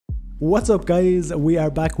What's up guys, we are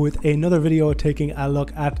back with another video taking a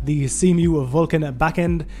look at the Cemu Vulkan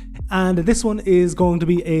backend, and this one is going to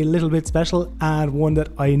be a little bit special and one that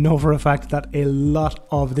I know for a fact that a lot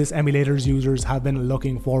of this emulator's users have been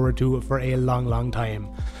looking forward to for a long time.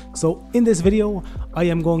 So in this video I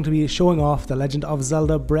am going to be showing off The Legend of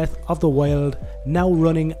Zelda Breath of the Wild, now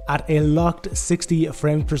running at a locked 60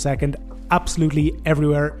 frames per second absolutely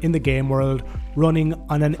everywhere in the game world, running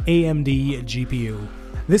on an AMD GPU.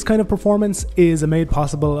 This kind of performance is made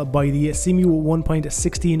possible by the Cemu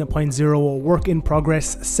 1.16.0 Work in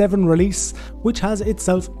Progress 7 release, which has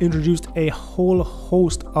itself introduced a whole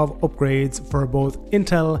host of upgrades for both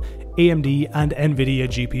Intel, AMD and NVIDIA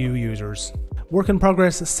GPU users. Work in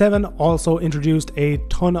Progress 7 also introduced a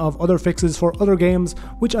ton of other fixes for other games,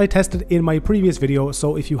 which I tested in my previous video,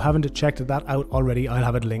 so if you haven't checked that out already, I'll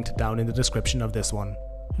have it linked down in the description of this one.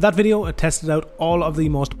 That video tested out all of the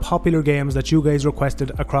most popular games that you guys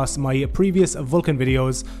requested across my previous Vulkan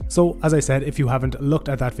videos, so as I said, if you haven't looked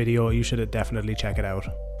at that video, you should definitely check it out.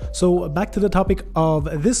 So back to the topic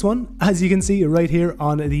of this one. As you can see right here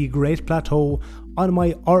on the Great Plateau, on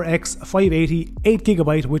my RX 580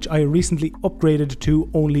 8GB, which I recently upgraded to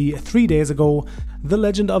only 3 days ago, The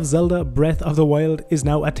Legend of Zelda Breath of the Wild is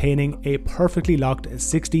now attaining a perfectly locked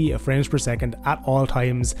 60 frames per second at all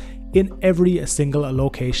times in every single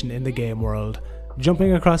location in the game world.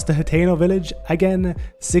 Jumping across the Hatano village, again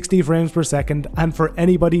 60 frames per second, and for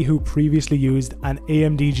anybody who previously used an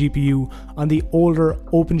AMD GPU on the older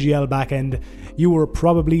OpenGL backend, you were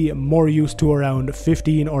probably more used to around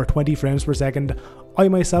 15 or 20 frames per second. I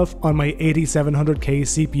myself on my 8700K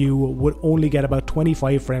CPU would only get about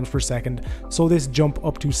 25 frames per second, so this jump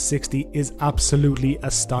up to 60 is absolutely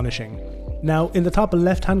astonishing. Now in the top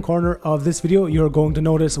left hand corner of this video, you're going to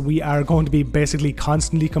notice we are going to be basically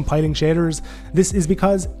constantly compiling shaders. This is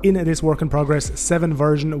because in this Work in Progress 7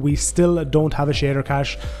 version we still don't have a shader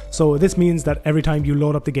cache, so this means that every time you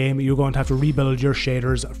load up the game you're going to have to rebuild your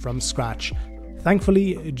shaders from scratch.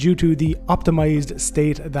 Thankfully, due to the optimized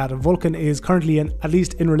state that Vulkan is currently in, at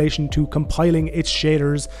least in relation to compiling its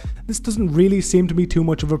shaders, this doesn't really seem to be too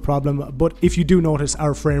much of a problem, but if you do notice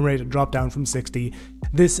our frame rate drop down from 60,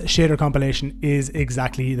 this shader compilation is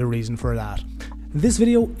exactly the reason for that. This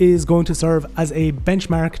video is going to serve as a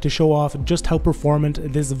benchmark to show off just how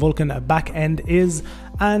performant this Vulkan backend is,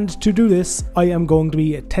 and to do this I am going to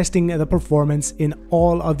be testing the performance in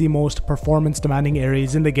all of the most performance demanding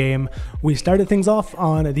areas in the game. We started things off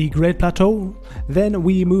on the Great Plateau, then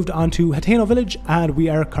we moved on to Hatano Village, and we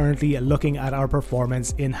are currently looking at our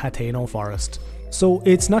performance in Hatano Forest. So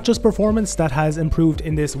it's not just performance that has improved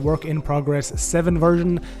in this Work in Progress 7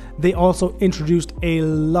 version, they also introduced a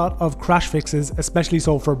lot of crash fixes, especially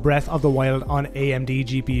so for Breath of the Wild on AMD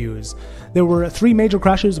GPUs. There were 3 major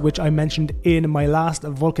crashes which I mentioned in my last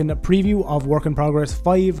Vulkan preview of Work in Progress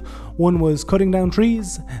 5. One was cutting down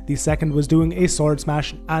trees, the second was doing a sword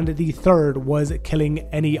smash, and the third was killing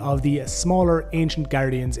any of the smaller ancient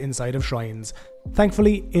guardians inside of shrines.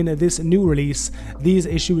 Thankfully, in this new release, these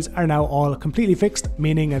issues are now all completely fixed,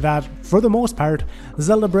 meaning that, for the most part,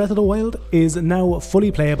 Zelda Breath of the Wild is now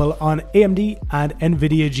fully playable on AMD and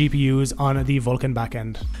NVIDIA GPUs on the Vulkan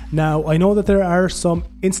backend. Now, I know that there are some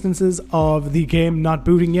instances of the game not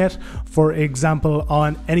booting yet. For example,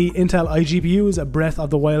 on any Intel iGPUs, Breath of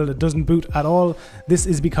the Wild doesn't boot at all. This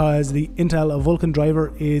is because the Intel Vulkan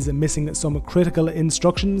driver is missing some critical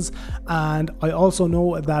instructions, and I also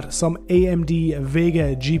know that some AMD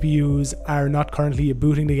Vega GPUs are not currently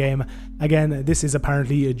booting the game. Again, this is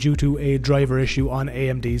apparently due to a driver issue on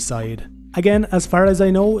AMD's side. Again, as far as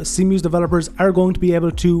I know, Cemu's developers are going to be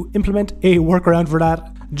able to implement a workaround for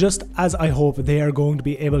that, just as I hope they are going to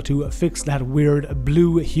be able to fix that weird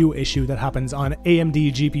blue hue issue that happens on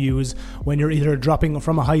AMD GPUs when you're either dropping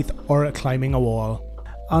from a height or climbing a wall.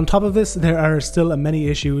 On top of this, there are still many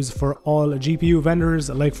issues for all GPU vendors,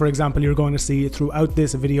 like for example you're going to see throughout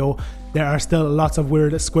this video, there are still lots of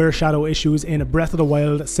weird square shadow issues in Breath of the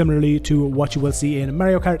Wild, similarly to what you will see in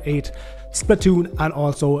Mario Kart 8, Splatoon and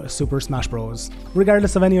also Super Smash Bros.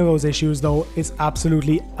 Regardless of any of those issues though, it's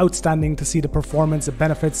absolutely outstanding to see the performance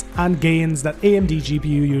benefits and gains that AMD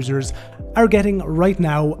GPU users are getting right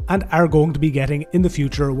now and are going to be getting in the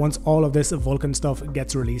future once all of this Vulkan stuff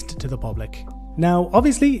gets released to the public. Now,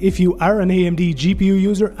 obviously, if you are an AMD GPU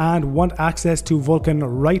user and want access to Vulkan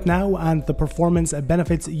right now and the performance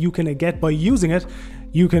benefits you can get by using it,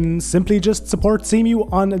 you can simply just support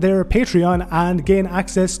Cemu on their Patreon and gain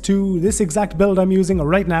access to this exact build I'm using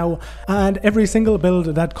right now and every single build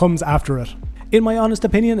that comes after it. In my honest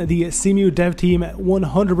opinion, the Cemu dev team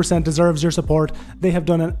 100% deserves your support. They have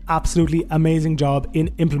done an absolutely amazing job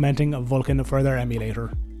in implementing Vulkan for their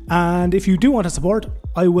emulator. And if you do want to support,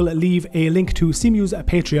 I will leave a link to Cemu's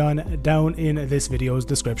Patreon down in this video's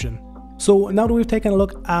description. So now that we've taken a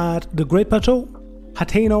look at the Great Plateau,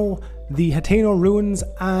 Hatano, the Hatano ruins,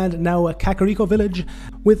 and now Kakariko village,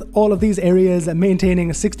 with all of these areas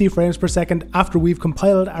maintaining 60 frames per second after we've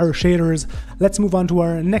compiled our shaders, let's move on to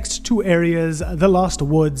our next two areas, the Lost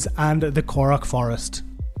Woods and the Korok Forest.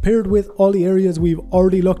 Paired with all the areas we've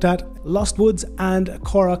already looked at, Lost Woods and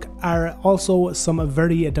Korok are also some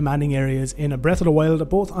very demanding areas in Breath of the Wild,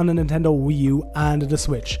 both on the Nintendo Wii U and the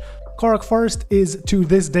Switch. Korok Forest is to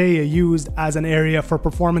this day used as an area for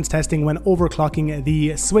performance testing when overclocking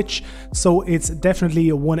the Switch, so it's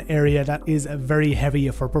definitely one area that is very heavy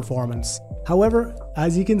for performance. However,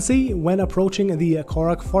 as you can see when approaching the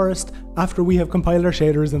Korok Forest, after we have compiled our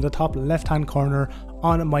shaders in the top left hand corner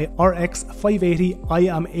on my RX 580, I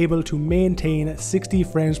am able to maintain 60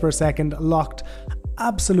 frames per second locked,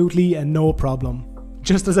 absolutely no problem.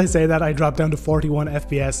 Just as I say that, I dropped down to 41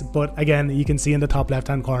 FPS, but again, you can see in the top left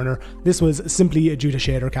hand corner, this was simply due to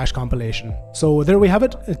shader cache compilation. So there we have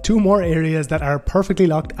it, two more areas that are perfectly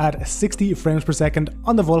locked at 60 frames per second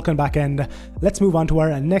on the Vulkan backend. Let's move on to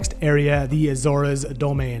our next area, the Azura's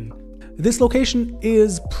domain. This location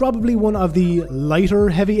is probably one of the lighter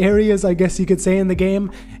heavy areas, I guess you could say, in the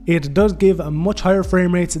game. It does give much higher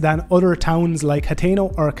frame rates than other towns like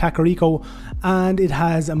Hatano or Kakariko, and it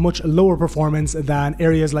has a much lower performance than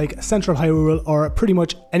areas like Central Hyrule or pretty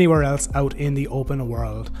much anywhere else out in the open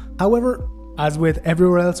world. However, as with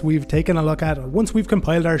everywhere else we've taken a look at, once we've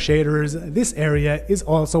compiled our shaders, this area is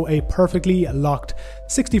also a perfectly locked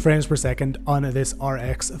 60 frames per second on this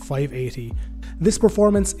RX 580. This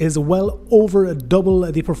performance is well over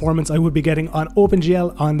double the performance I would be getting on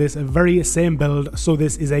OpenGL on this very same build, so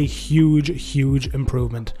this is a huge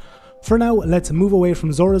improvement. For now, let's move away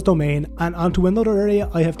from Zora's domain and onto another area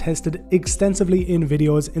I have tested extensively in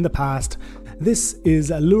videos in the past. This is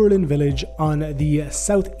Lurelin village on the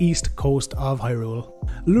southeast coast of Hyrule.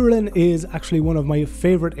 Lurelin is actually one of my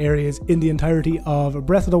favourite areas in the entirety of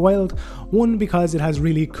Breath of the Wild. One, because it has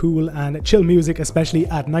really cool and chill music, especially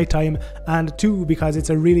at nighttime, and two, because it's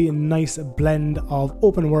a really nice blend of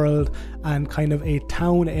open world and kind of a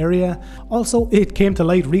town area. Also, it came to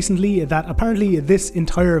light recently that apparently this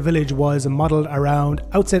entire village was modelled around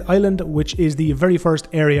Outset Island, which is the very first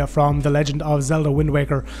area from The Legend of Zelda Wind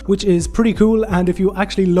Waker, which is pretty cool, and if you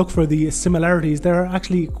actually look for the similarities, there are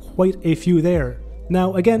actually quite a few there.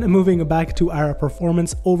 Now again, moving back to our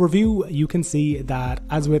performance overview, you can see that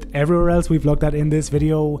as with everywhere else we've looked at in this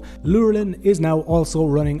video, Lurelin is now also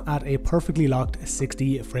running at a perfectly locked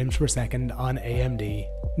 60 frames per second on AMD.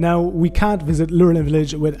 Now, we can't visit Lurelin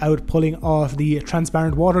village without pulling off the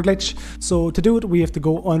transparent water glitch, so to do it we have to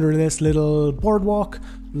go under this little boardwalk,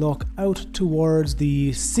 look out towards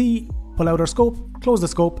the sea, pull out our scope, close the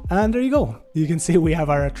scope, and there you go. You can see we have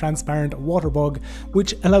our transparent water bug,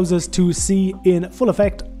 which allows us to see in full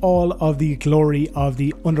effect all of the glory of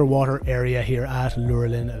the underwater area here at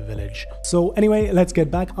Lurelin village. So anyway, let's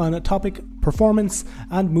get back on topic performance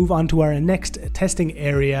and move on to our next testing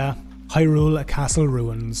area, Hyrule Castle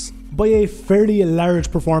Ruins. By a fairly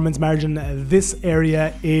large performance margin, this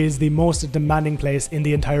area is the most demanding place in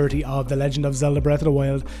the entirety of The Legend of Zelda Breath of the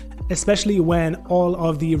Wild, especially when all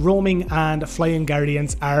of the roaming and flying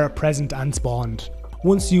guardians are present and spawned.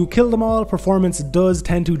 Once you kill them all, performance does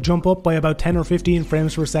tend to jump up by about 10 or 15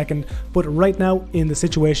 frames per second, but right now in the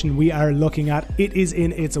situation we are looking at, it is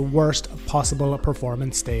in its worst possible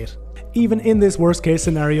performance state. Even in this worst case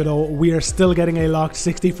scenario though, we are still getting a locked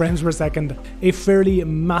 60 frames per second, a fairly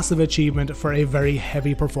massive achievement for a very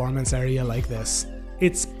heavy performance area like this.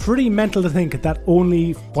 It's pretty mental to think that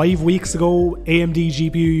only 5 weeks ago, AMD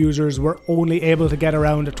GPU users were only able to get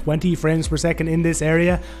around 20 frames per second in this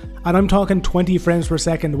area, and I'm talking 20 frames per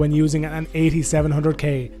second when using an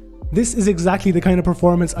 8700K. This is exactly the kind of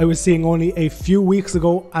performance I was seeing only a few weeks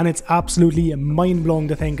ago, and it's absolutely mind-blowing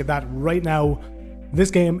to think that right now, this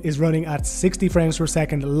game is running at 60 frames per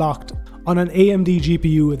second locked on an AMD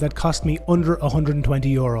GPU that cost me under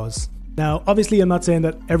 120 euros. Now, obviously I'm not saying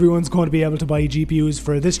that everyone's going to be able to buy GPUs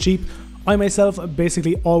for this cheap. I myself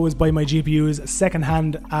basically always buy my GPUs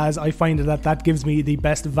secondhand, as I find that that gives me the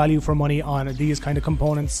best value for money on these kind of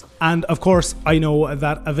components. And of course, I know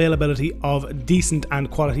that availability of decent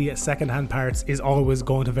and quality secondhand parts is always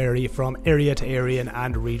going to vary from area to area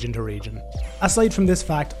and region to region. Aside from this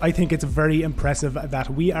fact, I think it's very impressive that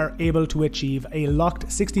we are able to achieve a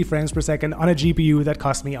locked 60 frames per second on a GPU that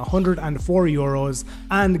cost me 104 euros,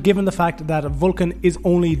 and given the fact that Vulkan is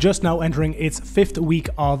only just now entering its 5th week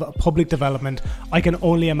of public development, I can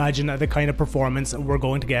only imagine the kind of performance we're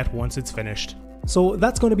going to get once it's finished. So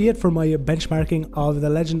that's going to be it for my benchmarking of The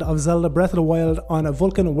Legend of Zelda Breath of the Wild on a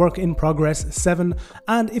Vulkan Work in Progress 7,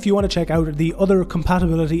 and if you want to check out the other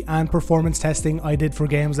compatibility and performance testing I did for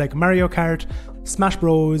games like Mario Kart, Smash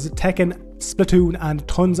Bros, Tekken, Splatoon and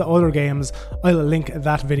tons of other games, I'll link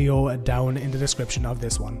that video down in the description of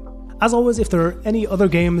this one. As always, if there are any other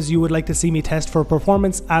games you would like to see me test for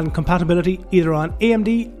performance and compatibility, either on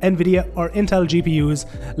AMD, NVIDIA or Intel GPUs,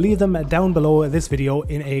 leave them down below this video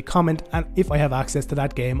in a comment, and if I have access to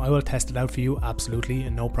that game, I will test it out for you absolutely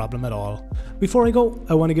no problem at all. Before I go,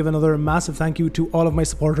 I want to give another massive thank you to all of my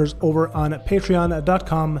supporters over on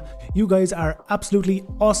patreon.com. You guys are absolutely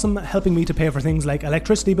awesome, helping me to pay for things like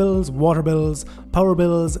electricity bills, water bills, power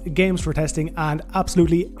bills, games for testing, and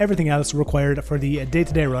absolutely everything else required for the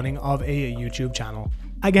day-to-day running of a YouTube channel.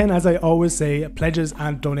 Again, as I always say, pledges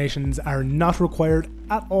and donations are not required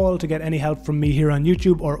at all to get any help from me here on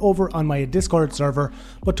YouTube or over on my Discord server,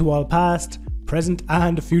 but to all past, present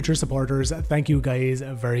and future supporters, thank you guys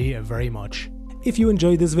very, very much. If you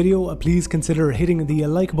enjoyed this video, please consider hitting the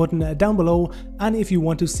like button down below, and if you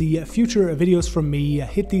want to see future videos from me,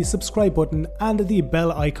 hit the subscribe button and the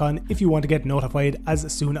bell icon if you want to get notified as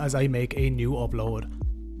soon as I make a new upload.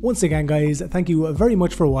 Once again guys, thank you very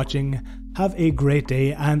much for watching, have a great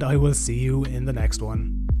day and I will see you in the next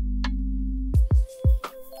one.